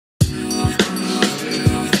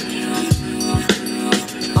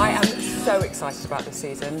excited about this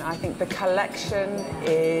season. I think the collection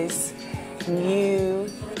is new,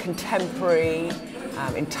 contemporary,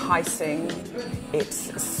 enticing.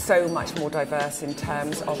 It's so much more diverse in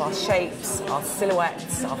terms of our shapes, our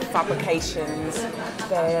silhouettes, our fabrications.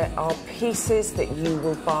 There are pieces that you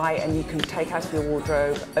will buy and you can take out of your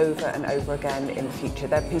wardrobe over and over again in the future.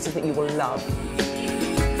 They're pieces that you will love.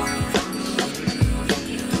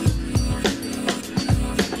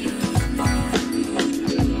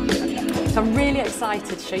 So I'm really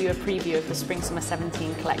excited to show you a preview of the Spring/Summer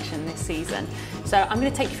 17 collection this season. So I'm going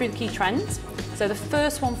to take you through the key trends. So the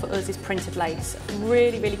first one for us is printed lace,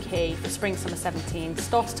 really key for Spring/Summer 17,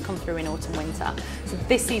 starts to come through in autumn/winter. So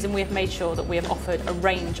this season we have made sure that we have offered a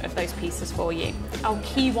range of those pieces for you. Our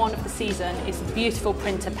key one of the season is the beautiful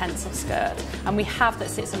printer pencil skirt, and we have that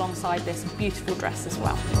sits alongside this beautiful dress as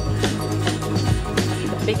well.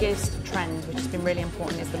 The biggest trend, which has been really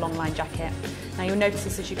important, is the long line jacket. Now you'll notice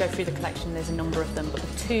this as you go through the collection, there's a number of them, but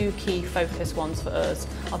the two key focus ones for us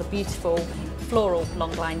are the beautiful floral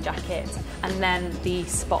long line jacket and then the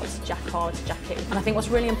spot jacquard jacket. And I think what's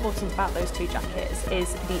really important about those two jackets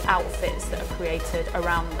is the outfits that are created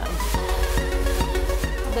around them.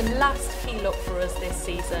 The last key look for us this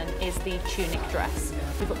season is the tunic dress.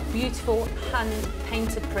 We've got beautiful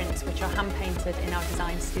hand-painted prints which are hand-painted in our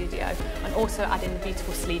design studio, and also adding the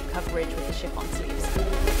beautiful sleeve coverage with the chiffon sleeves.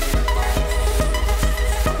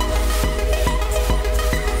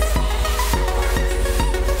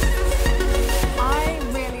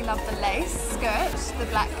 The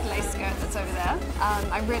black lace skirt that's over there.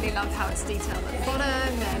 I really love how it's detailed at the bottom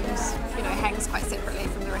and, you know, hangs quite separately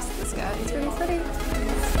from the rest of the skirt. It's really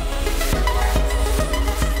pretty.